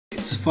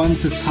It's fun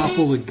to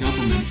topple the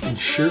government,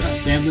 ensure a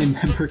family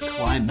member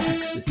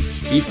climaxes.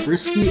 Be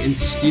frisky and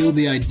steal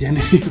the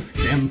identity of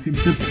family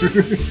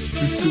members.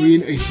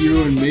 Between a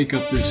hero and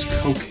makeup, there's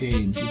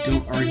cocaine. You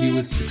don't argue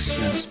with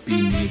success,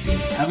 be naked.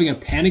 Having a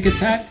panic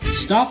attack?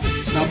 Stop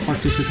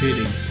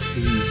participating,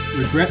 please.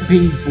 Regret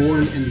being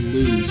born and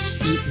lose.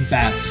 Eat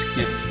bats,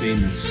 get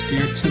famous.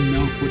 Dare to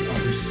milk what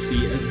others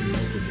see as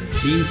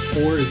milkable. Being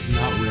poor is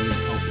not really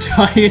help.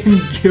 Die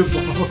and give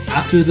up.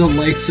 After the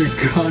lights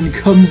are gone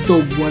comes the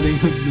wedding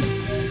of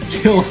the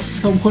kill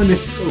someone,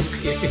 it's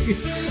okay.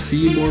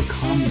 Be more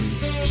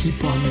communist.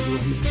 Keep on the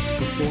romance.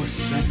 Before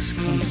sex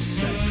comes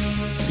sex.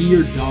 See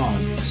your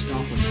dog.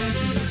 Stop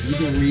imagining.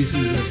 Be the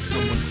reason that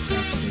someone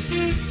craps their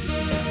pants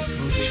again.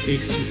 Don't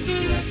chase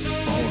with threats.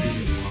 Follow your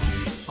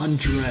lines.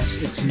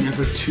 Undress. It's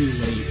never too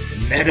late.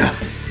 Meta.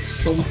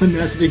 Someone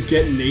has to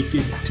get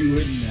naked. Do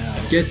it now.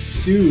 Get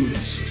sued.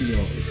 Steal.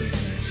 It's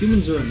okay.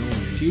 Humans are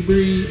annoying.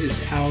 Puberty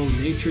is how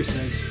nature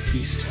says,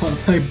 feast on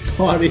my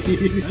body.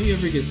 Don't you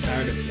ever get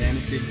tired of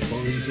panicking?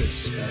 Clothes are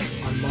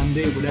special. On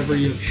Monday, whatever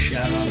you have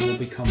shat on will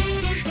become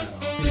unshat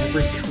on. In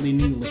every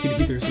cleaning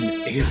lady, there's an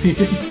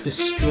alien.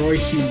 Destroy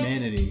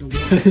humanity.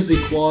 What has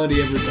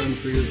equality ever done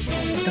for your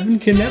father? Heaven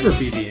can never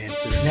be the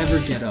answer. Never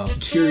get up.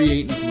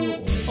 Deteriorate and grow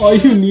old. All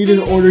you need in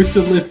order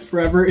to live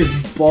forever is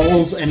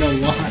balls and a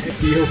lie.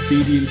 Be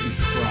obedient and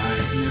cry.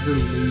 Never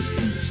lose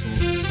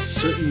imbeciles. A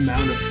certain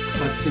amount of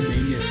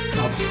kleptomania is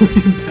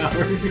probably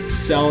empowering.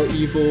 Sell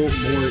evil, more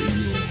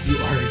evil. You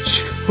are a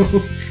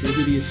joke.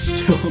 Liberty is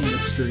still a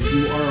mystery.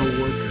 You are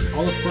a worker.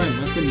 Call a friend.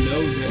 Let them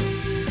know that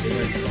they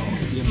are wrong.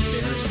 Be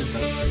embarrassed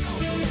about your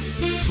elbows.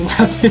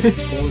 Slap it.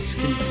 Bullets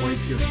can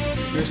break your heart.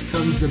 First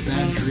comes the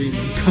bad dream,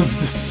 then comes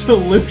the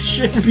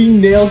solution. Being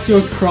nailed to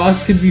a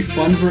cross can be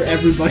fun for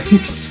everybody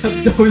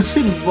except those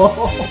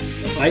involved.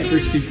 Fight for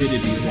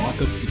stupidity. Walk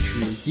up the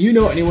truth. Do you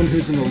know anyone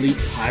who's an elite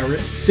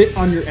pirate? Sit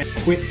on your ass.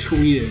 Quit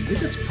tweeting. I think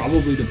that's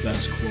probably the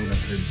best quote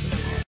I've heard so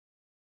far.